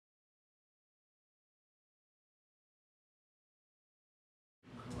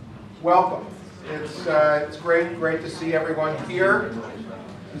Welcome. It's great to see everyone here.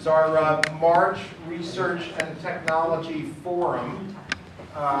 This is our March Research and Technology Forum.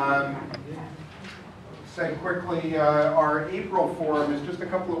 Say quickly, our April forum is just a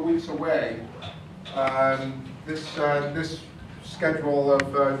couple of weeks away. This schedule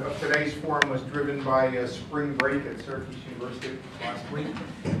of today's forum was driven by spring break at Syracuse University last week.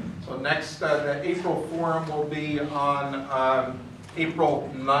 So next, the April forum will be on April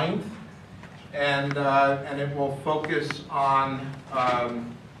 9th, and it will focus on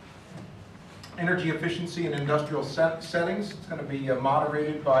energy efficiency in industrial settings. It's going to be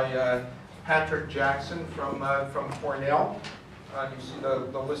moderated by Patrick Jackson from Cornell. You see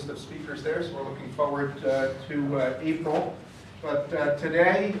the list of speakers there, so we're looking forward to April. But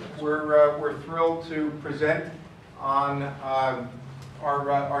today we're thrilled to present on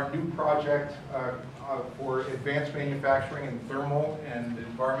our new project for advanced manufacturing in thermal and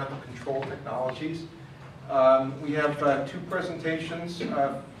environmental control technologies. We have two presentations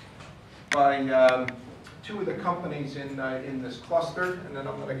by two of the companies in this cluster, and then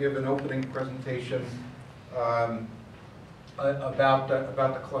I'm going to give an opening presentation about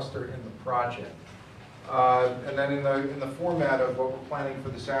the cluster in the project. And then in the format of what we're planning for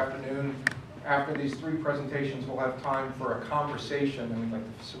this afternoon, after these three presentations, we'll have time for a conversation, and we'd like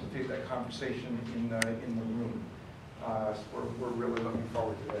to facilitate that conversation in the room. So we're really looking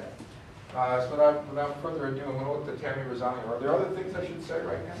forward to that. So without further ado, I'm going to look to Tammy Rosani. Are there other things I should say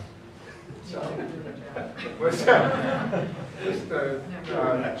right now? So, what's that? Just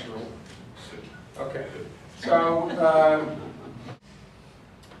natural. Okay. So,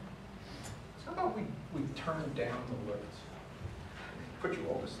 how about we turn down the lights? Put you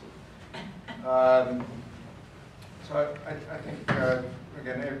all to sleep. So I think,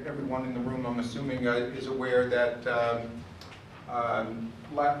 again, everyone in the room, I'm assuming, is aware that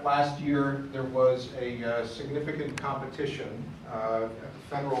last year there was a significant competition at the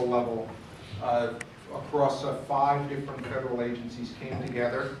federal level across 5 different federal agencies came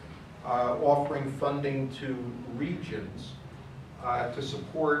together, offering funding to regions to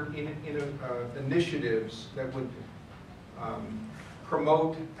support initiatives that would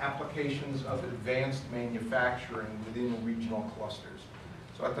promote applications of advanced manufacturing within regional clusters.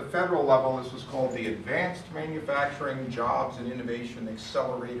 So at the federal level, this was called the Advanced Manufacturing Jobs and Innovation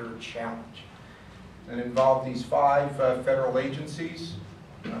Accelerator Challenge. And it involved these 5 federal agencies: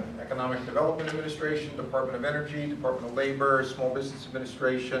 Economic Development Administration, Department of Energy, Department of Labor, Small Business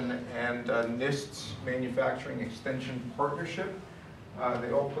Administration, and NIST's Manufacturing Extension Partnership.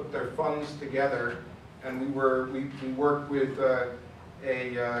 They all put their funds together, and we worked with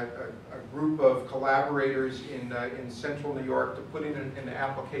a group of collaborators in central New York to put in an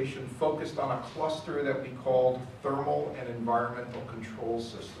application focused on a cluster that we called Thermal and Environmental Control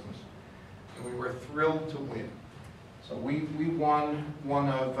Systems. And we were thrilled to win. So we won one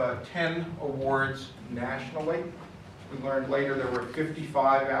of 10 awards nationally. We learned later there were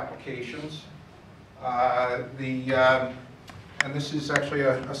 55 applications. And this is actually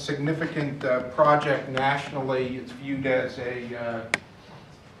a significant project nationally. It's viewed as a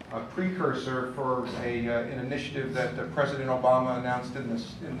precursor for an initiative that President Obama announced in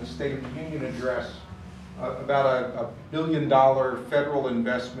the State of the Union address about a $1 billion federal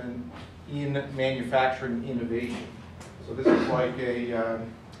investment in manufacturing innovation. So this is like a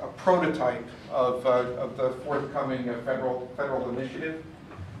prototype of the forthcoming federal initiative.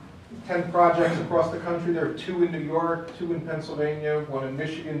 10 projects across the country. There are 2 in New York, 2 in Pennsylvania, 1 in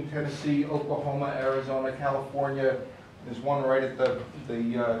Michigan, Tennessee, Oklahoma, Arizona, California. There's 1 right at the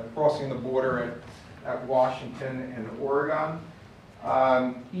crossing the border at Washington and Oregon.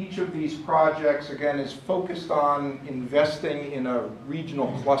 Each of these projects, again, is focused on investing in a regional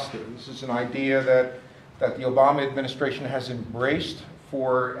cluster. This is an idea that the Obama administration has embraced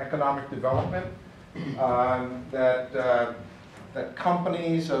for economic development, that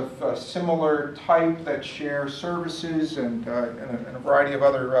companies of similar type that share services and a variety of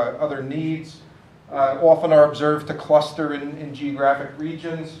other needs often are observed to cluster in geographic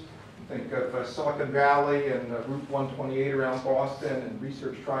regions. Think of Silicon Valley and Route 128 around Boston and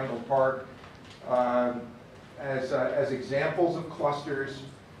Research Triangle Park as examples of clusters.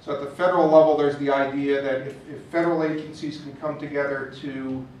 So at the federal level, there's the idea that if federal agencies can come together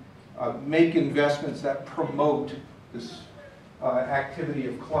to make investments that promote this activity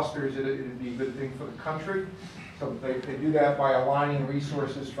of clusters, it'd be a good thing for the country. So they do that by aligning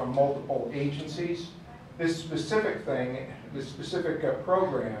resources from multiple agencies. This specific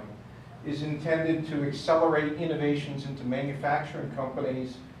program is intended to accelerate innovations into manufacturing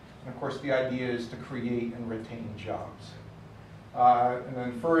companies. And of course, the idea is to create and retain jobs. and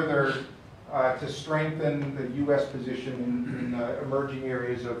then further to strengthen the U.S. position in emerging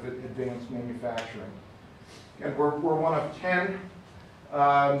areas of advanced manufacturing. And we're one of 10.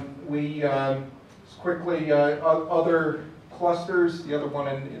 Quickly, other clusters. The other one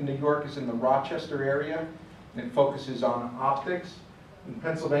in New York is in the Rochester area, and it focuses on optics. In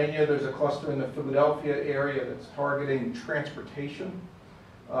Pennsylvania, there's a cluster in the Philadelphia area that's targeting transportation.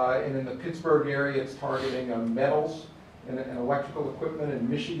 And in the Pittsburgh area, it's targeting metals and electrical equipment. In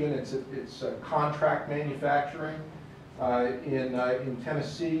Michigan, it's contract manufacturing. In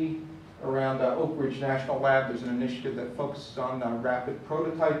Tennessee, around Oak Ridge National Lab, there's an initiative that focuses on rapid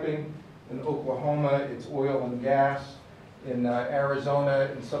prototyping. In Oklahoma, it's oil and gas. In Arizona,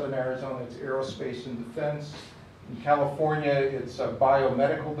 in southern Arizona, it's aerospace and defense. In California, it's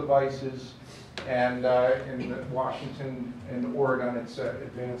biomedical devices. And in Washington and Oregon, it's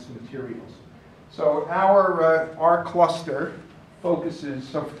advanced materials. So our cluster focuses,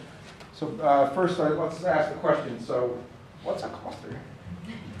 first let's ask the question, so what's a cluster?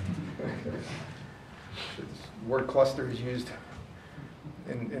 The word cluster is used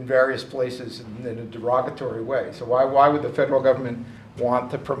in various places in a derogatory way. So why would the federal government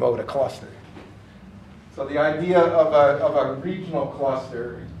want to promote a cluster? So the idea of a regional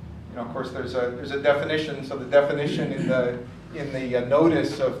cluster, of course, there's a definition. So the definition in the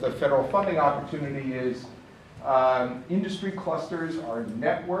notice of the federal funding opportunity is industry clusters are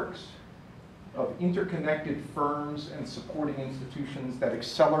networks of interconnected firms and supporting institutions that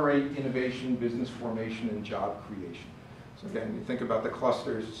accelerate innovation, business formation, and job creation. So again, you think about the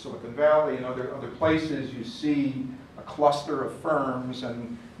clusters, Silicon Valley and other places, you see a cluster of firms,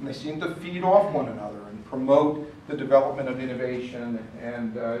 and they seem to feed off one another and promote the development of innovation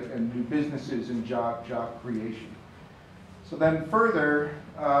and new businesses and job creation. So then further,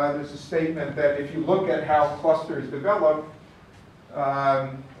 there's a statement that if you look at how clusters develop,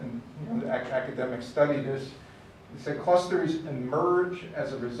 and academics study this, they say clusters emerge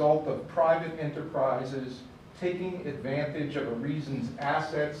as a result of private enterprises taking advantage of a region's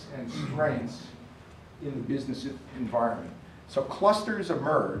assets and strengths in the business environment. So clusters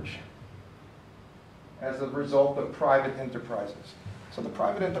emerge as a result of private enterprises. So the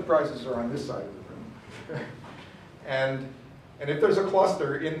private enterprises are on this side of the room. And if there's a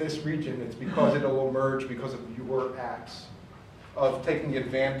cluster in this region, it's because it'll emerge because of your acts of taking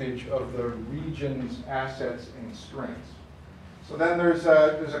advantage of the region's assets and strengths. So then there's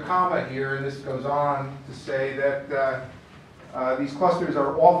a comma here, and this goes on to say that these clusters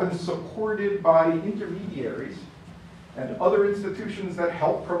are often supported by intermediaries and other institutions that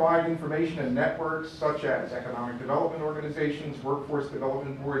help provide information and networks such as economic development organizations, workforce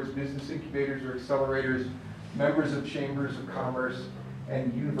development boards, business incubators or accelerators, members of chambers of commerce,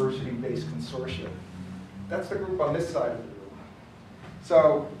 and university-based consortia. That's the group on this side of the room.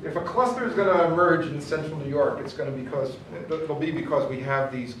 So if a cluster is going to emerge in central New York, it'll be because we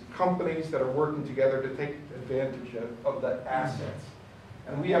have these companies that are working together to take advantage of the assets.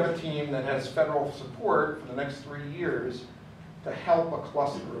 And we have a team that has federal support for the next 3 years to help a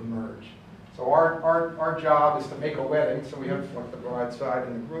cluster emerge. So our job is to make a wedding, so we have like the bride side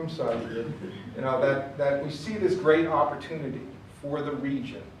and the groom side here, that we see this great opportunity for the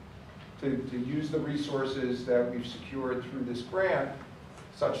region to use the resources that we've secured through this grant,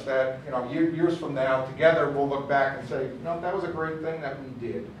 such that years from now, together, we'll look back and say, that was a great thing that we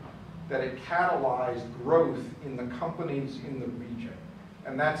did, that it catalyzed growth in the companies in the region.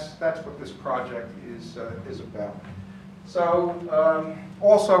 And that's what this project is about. So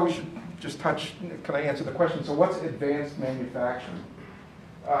also we should just touch, can I answer the question? So what's advanced manufacturing?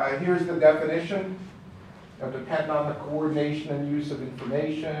 Here's the definition. Depend on the coordination and use of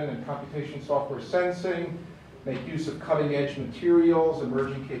information and computation software sensing, make use of cutting-edge materials,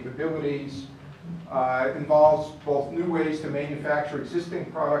 emerging capabilities. It involves both new ways to manufacture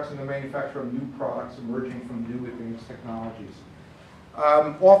existing products and the manufacture of new products emerging from new advanced technologies.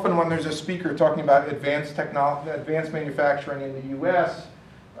 Often when there's a speaker talking about advanced manufacturing in the U.S.,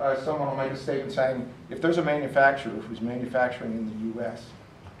 someone will make a statement saying, if there's a manufacturer who's manufacturing in the U.S.,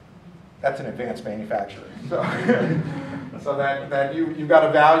 that's an advanced manufacturer. So that you've got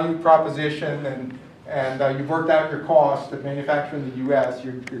a value proposition and you've worked out your cost to manufacture in the U.S.,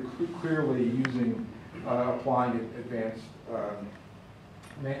 you're clearly applying advanced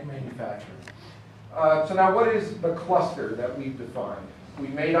manufacturing. So now what is the cluster that we've defined? We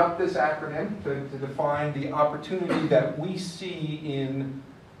made up this acronym to define the opportunity that we see in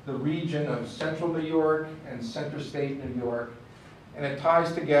the region of central New York and center-state New York. And it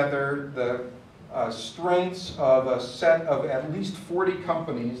ties together the strengths of a set of at least 40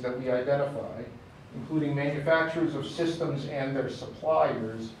 companies that we identify including manufacturers of systems and their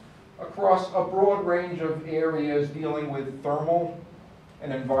suppliers, across a broad range of areas dealing with thermal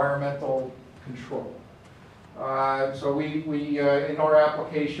and environmental control. So we in our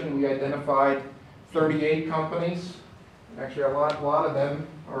application, we identified 38 companies. Actually, a lot of them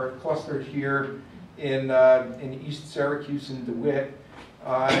are clustered here in East Syracuse and DeWitt.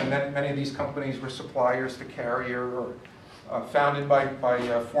 And many of these companies were suppliers to Carrier or founded by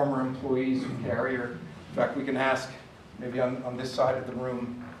former employees of Carrier. In fact, we can ask maybe on this side of the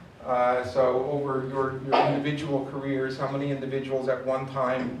room. So over your individual careers, how many individuals at one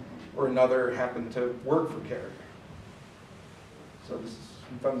time or another happen to work for Carrier? So this is,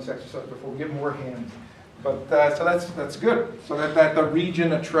 we've done this exercise before. We get more hands. But so that's good. So that the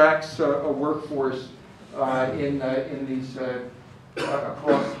region attracts a workforce in these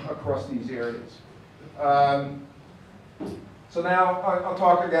across these areas. So now I'll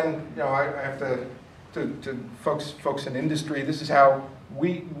talk again. You know, I have to folks in industry. This is how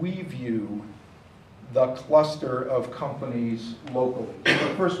we view the cluster of companies locally. So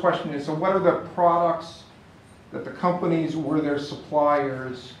the first question is: so what are the products that the companies or their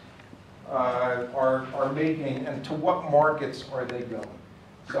suppliers are making, and to what markets are they going?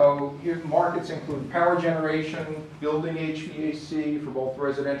 So markets include power generation, building HVAC for both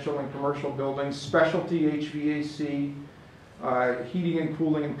residential and commercial buildings, specialty HVAC, heating and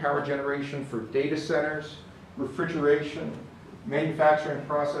cooling and power generation for data centers, refrigeration, manufacturing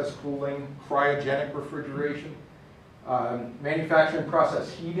process cooling, cryogenic refrigeration, manufacturing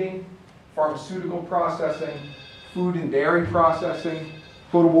process heating, pharmaceutical processing, food and dairy processing,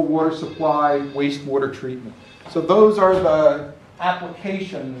 potable water supply, wastewater treatment. So those are the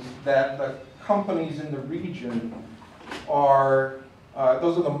applications that the companies in the region are,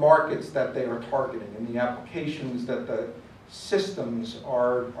 those are the markets that they are targeting and the applications that the systems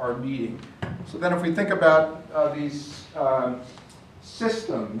are meeting. So then if we think about these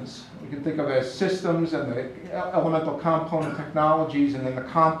systems, we can think of as systems and the elemental component technologies and then the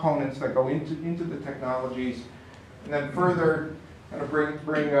components that go into the technologies, and then further kind of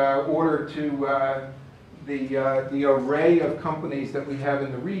bring order to the array of companies that we have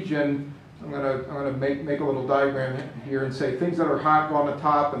in the region. I'm gonna make a little diagram here and say things that are hot go on the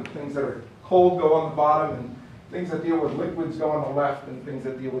top and things that are cold go on the bottom, and things that deal with liquids go on the left and things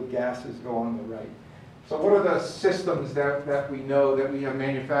that deal with gases go on the right. So what are the systems that we know that we have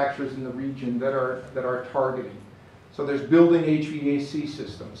manufacturers in the region that are targeting? So there's building HVAC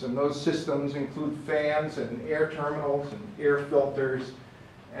systems, and those systems include fans and air terminals and air filters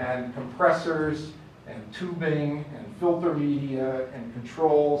and compressors and tubing and filter media and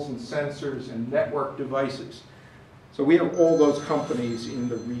controls and sensors and network devices. So we have all those companies in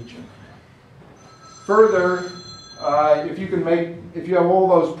the region. Further, if you have all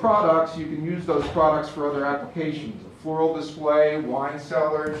those products, you can use those products for other applications. A floral display, wine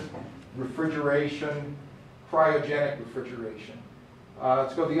cellars, refrigeration, cryogenic refrigeration.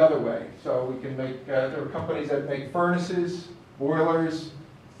 Let's go the other way. So we can make, there are companies that make furnaces, boilers.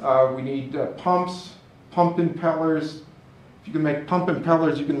 We need pumps, pump impellers. If you can make pump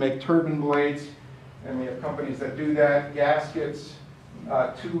impellers, you can make turbine blades. And we have companies that do that, gaskets,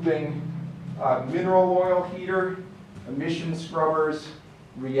 tubing, mineral oil heater, emission scrubbers,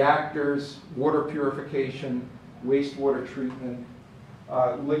 reactors, water purification, wastewater treatment,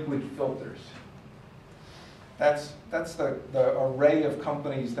 liquid filters. That's the array of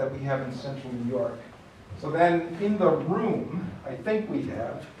companies that we have in Central New York. So then in the room, I think we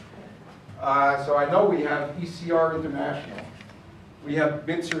have, so I know we have ECR International. We have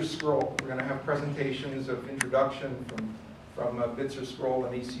Bitzer Scroll. We're going to have presentations of introduction from Bitzer Scroll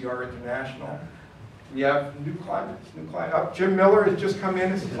and ECR International. We have New Climate. Jim Miller has just come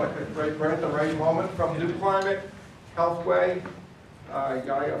in. This is like right at the right moment from New Climate, Healthway, a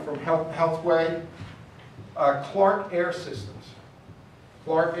guy from Healthway. Clark Air Systems.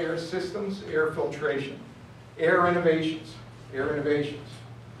 Clark Air Systems, air filtration. Air Innovations.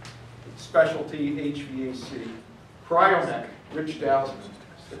 Specialty HVAC. Cryomec, Rich Dowsman,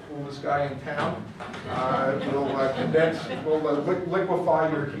 the coolest guy in town. Will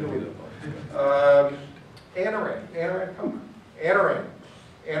liquefy your helium.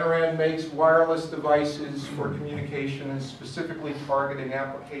 Anoran makes wireless devices for communication and specifically targeting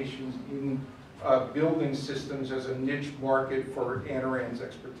applications in building systems as a niche market for Anoran's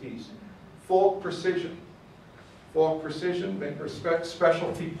expertise. Falk Precision makes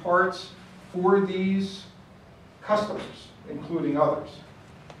specialty parts for these customers, including others.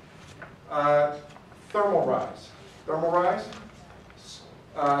 Thermalrise,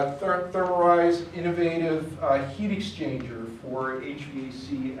 innovative heat exchanger for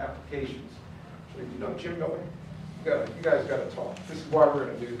HVAC applications. Actually, you know Jim Miller? You guys got to talk. This is why we're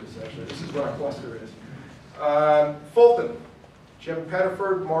going to do this, actually. This is what a cluster is. Fulton. Jim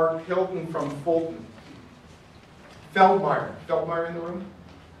Pettiford, Mark Hilton from Fulton. Feldmeyer. Feldmeyer in the room?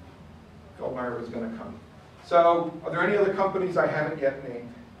 Feldmeyer was going to come. So, are there any other companies I haven't yet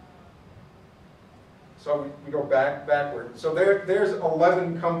named? So we go backward. So there's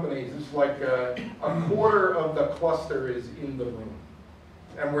 11 companies. It's like a quarter of the cluster is in the room.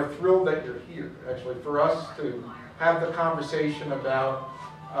 And we're thrilled that you're here, actually, for us to have the conversation about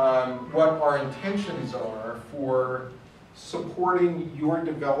what our intentions are for supporting your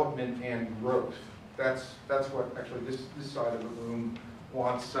development and growth. That's what actually this side of the room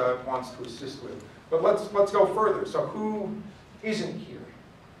wants to assist with. But let's go further. So who isn't here?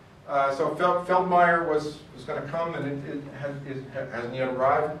 So Feldmeyer was going to come, and it hasn't yet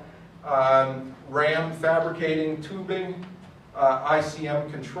arrived. RAM Fabricating Tubing, ICM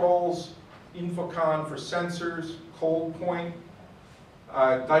Controls, Infocon for Sensors, Cold Point,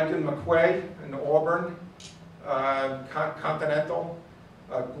 Dyken McQuay in Auburn, Continental,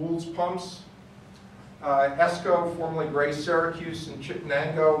 Gould's Pumps, ESCO, formerly Gray Syracuse in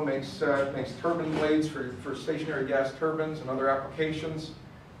Chittenango, makes turbine blades for stationary gas turbines and other applications.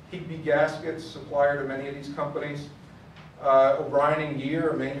 Higby Gaskets, supplier to many of these companies. O'Brien &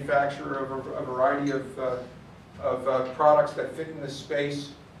 Gear, a manufacturer of a variety of products that fit in this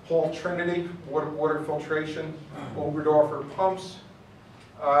space. Paul Trinity, water filtration. Oberdorfer Pumps.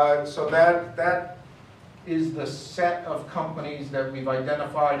 So that is the set of companies that we've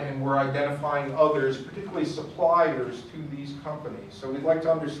identified, and we're identifying others, particularly suppliers to these companies. So we'd like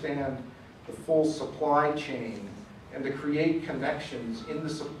to understand the full supply chain and to create connections in the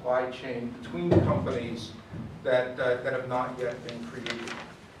supply chain between companies that have not yet been created.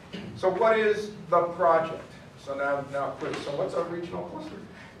 So what is the project? So now quick, so what's a regional cluster?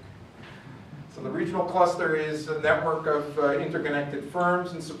 So the regional cluster is a network of interconnected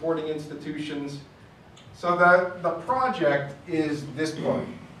firms and supporting institutions. So the project is this part.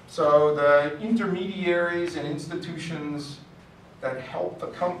 So the intermediaries and institutions that help the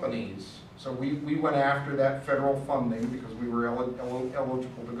companies. So we went after that federal funding because we were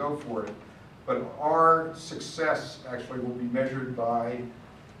eligible to go for it. But our success actually will be measured by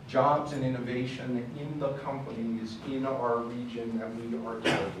jobs and innovation in the companies in our region that we are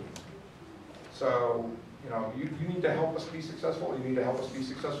targeting. So, you know, you need to help us be successful. You need to help us be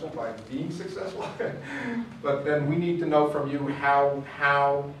successful by being successful. But then we need to know from you how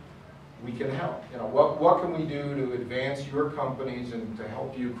we can help. You know, what can we do to advance your companies and to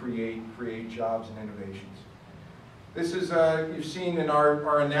help you create jobs and innovations? This is, you've seen in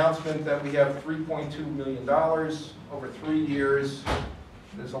our announcement that we have $3.2 million over 3 years.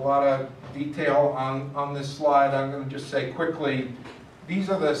 There's a lot of detail on this slide. I'm going to just say quickly, these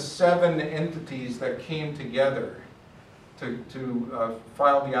are the 7 entities that came together to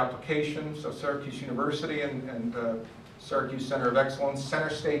file the application. So Syracuse University and Syracuse Center of Excellence,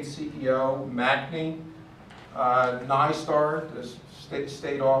 Center State CEO, MACNY, NYSTAR, the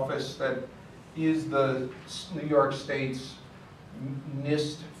state office that is the New York State's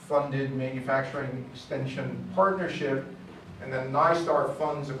NIST-funded manufacturing extension partnership, and then NYSTAR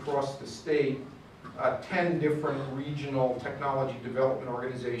funds across the state 10 different regional technology development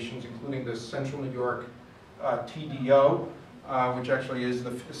organizations, including the Central New York TDO, which actually is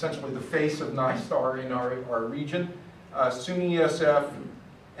essentially the face of NYSTAR in our region, SUNY ESF,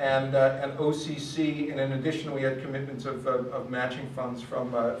 and OCC, and in addition we had commitments of matching funds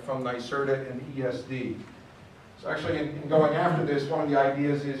from NYSERDA and ESD. So actually in going after this, one of the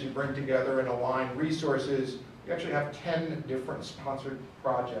ideas is you bring together and align resources. We actually have 10 different sponsored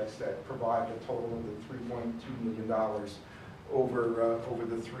projects that provide a total of the $3.2 million over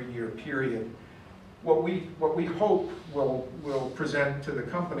the 3-year period. What we hope will present to the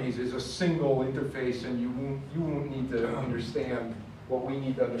companies is a single interface, and you won't need to understand what we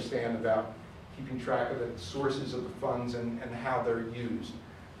need to understand about keeping track of the sources of the funds and how they're used.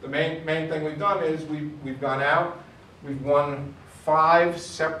 The main thing we've done is we've gone out, we've won 5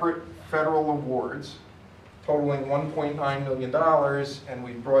 separate federal awards totaling $1.9 million, and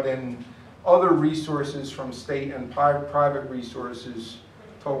we've brought in other resources from state and private resources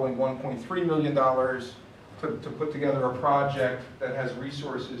totaling $1.3 million to put together a project that has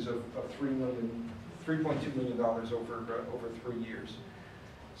resources of $3.2 million over 3 years.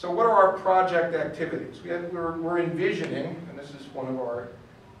 So what are our project activities? We're envisioning, and this is one of our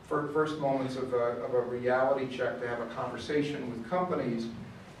first moments of a reality check to have a conversation with companies.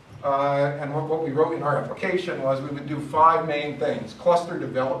 And what we wrote in our application was we would do 5 main things. Cluster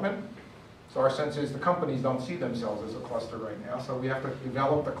development. So our sense is the companies don't see themselves as a cluster right now, so we have to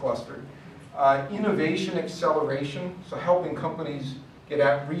develop the cluster. Innovation acceleration, so helping companies get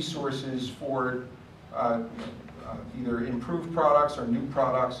at resources for either improved products or new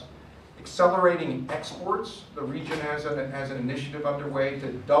products. Accelerating exports. The region has an initiative underway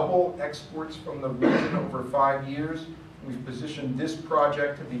to double exports from the region over 5 years. We've positioned this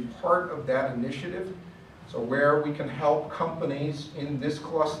project to be part of that initiative. So where we can help companies in this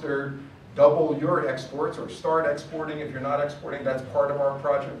cluster double your exports or start exporting if you're not exporting, that's part of our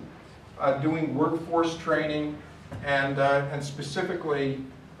project. Doing workforce training and specifically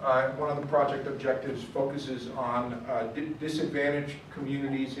one of the project objectives focuses on disadvantaged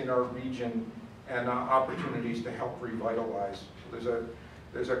communities in our region and opportunities to help revitalize. So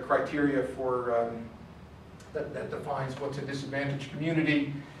there's a criteria for that defines what's a disadvantaged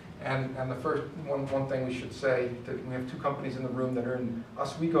community. And the first one thing we should say, that we have 2 companies in the room that are in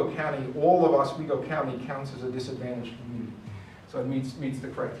Oswego County. All of Oswego County counts as a disadvantaged community, so it meets the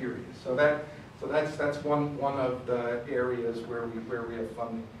criteria. So that's one of the areas where we have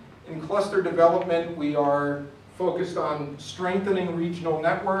funding. In cluster development, we are focused on strengthening regional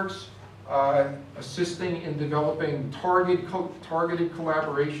networks, assisting in developing targeted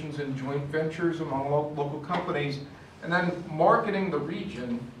collaborations and joint ventures among local companies, and then marketing the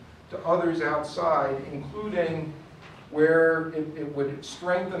region to others outside, including where it would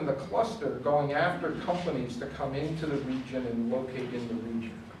strengthen the cluster, going after companies to come into the region and locate in the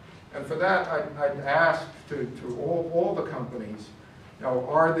region. And for that, I'd ask to all the companies,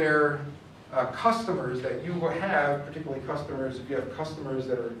 are there customers that you have, particularly customers, if you have customers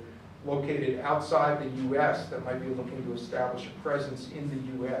that are located outside the U.S. that might be looking to establish a presence in the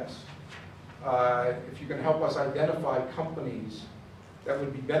U.S., if you can help us identify companies that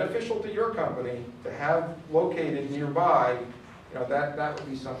would be beneficial to your company to have located nearby, that would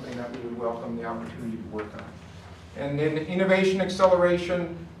be something that we would welcome the opportunity to work on. And in innovation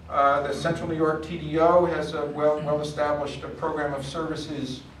acceleration, the Central New York TDO has a well-established program of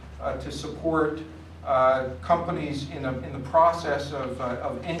services to support companies in the process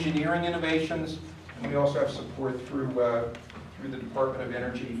of engineering innovations, and we also have support through the Department of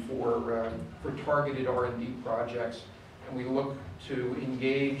Energy for targeted R&D projects, and we look to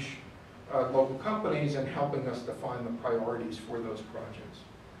engage local companies in helping us define the priorities for those projects.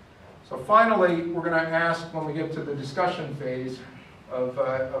 So finally, we're going to ask, when we get to the discussion phase of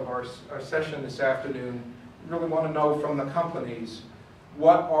our session this afternoon, we really want to know from the companies,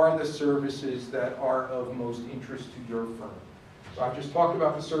 what are the services that are of most interest to your firm? So I've just talked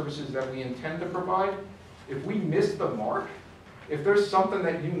about the services that we intend to provide. If we miss the mark, if there's something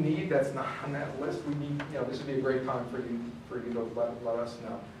that you need that's not on that list, we need, this would be a great time for you to let us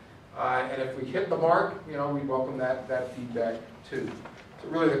know. And if we hit the mark, we welcome that feedback too. So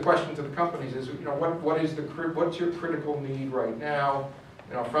really the question to the companies is, what's your critical need right now?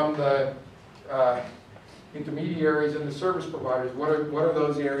 From the intermediaries and the service providers, what are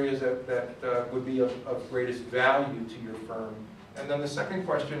those areas that would be of greatest value to your firm? And then the second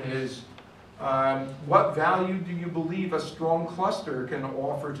question is, what value do you believe a strong cluster can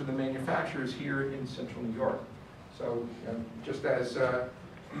offer to the manufacturers here in Central New York? So just as,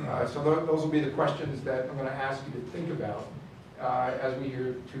 those will be the questions that I'm going to ask you to think about as we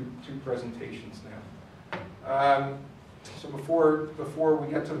hear two presentations now. So before we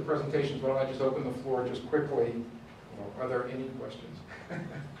get to the presentations, why don't I just open the floor just quickly. Are there any questions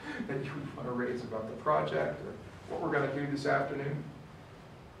that you would want to raise about the project or what we're going to do this afternoon?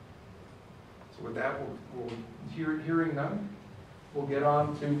 So with that, hearing none, we'll get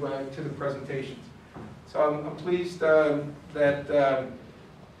on to the presentations. So I'm pleased so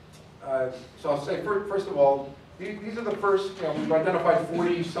I'll say, first of all, these are the first, we've identified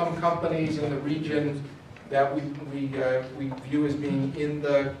 40-some companies in the region that we view as being in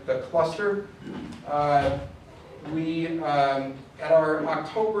the cluster. At our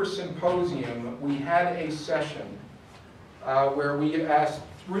October symposium, we had a session where we asked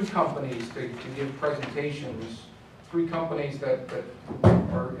 3 companies to give presentations, 3 companies that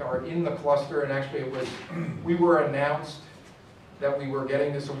are in the cluster, and actually we were announced that we were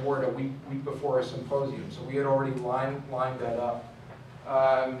getting this award a week before our symposium, so we had already lined that up.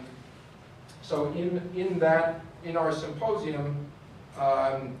 So in our symposium,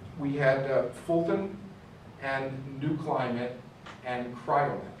 we had Fulton and New Climate and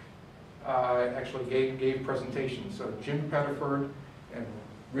Cryonic actually gave presentations. So Jim Pettiford and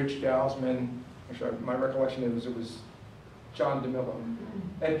Rich Dalsman, actually my recollection is it was John DeMillo,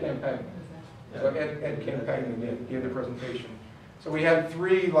 Ed Campagna. So Ed Campagna gave the presentation. So we had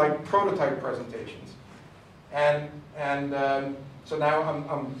 3 prototype presentations, and so now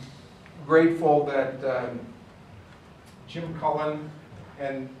I'm grateful that Jim Cullen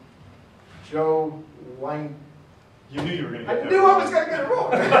and Joe Lang. You knew you were going to get I that knew wrong. I was going to get it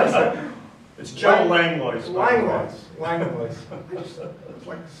wrong. It's Joe Langlois. Langlois. I just was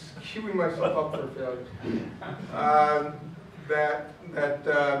like queuing myself up for failure.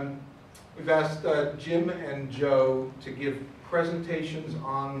 We've asked Jim and Joe to give presentations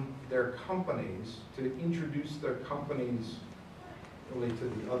on their companies, to introduce their companies really to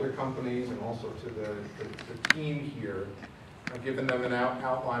the other companies and also to the team here. I've given them an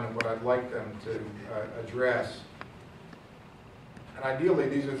outline of what I'd like them to address. And ideally,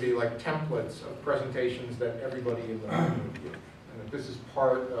 these would be like templates of presentations that everybody in the room would give. And that this is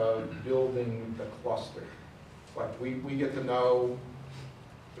part of building the cluster. It's like we get to know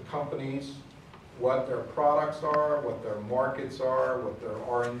the companies, what their products are, what their markets are, what their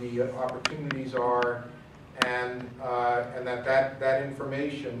R&D opportunities are, and that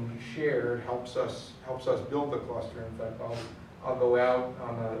information shared helps us build the cluster. In fact, I'll go out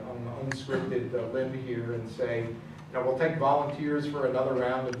on an unscripted limb here and say, we'll take volunteers for another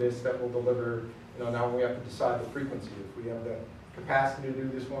round of this that will deliver. Now we have to decide the frequency. If we have the capacity to do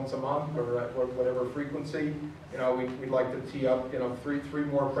this once a month or at whatever frequency, we'd like to tee up, three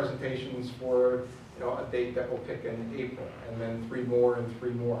more presentations for, a date that we'll pick in April, and then three more and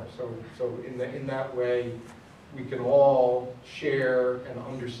three more. So in that way, we can all share and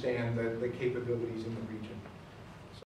understand the capabilities in the region.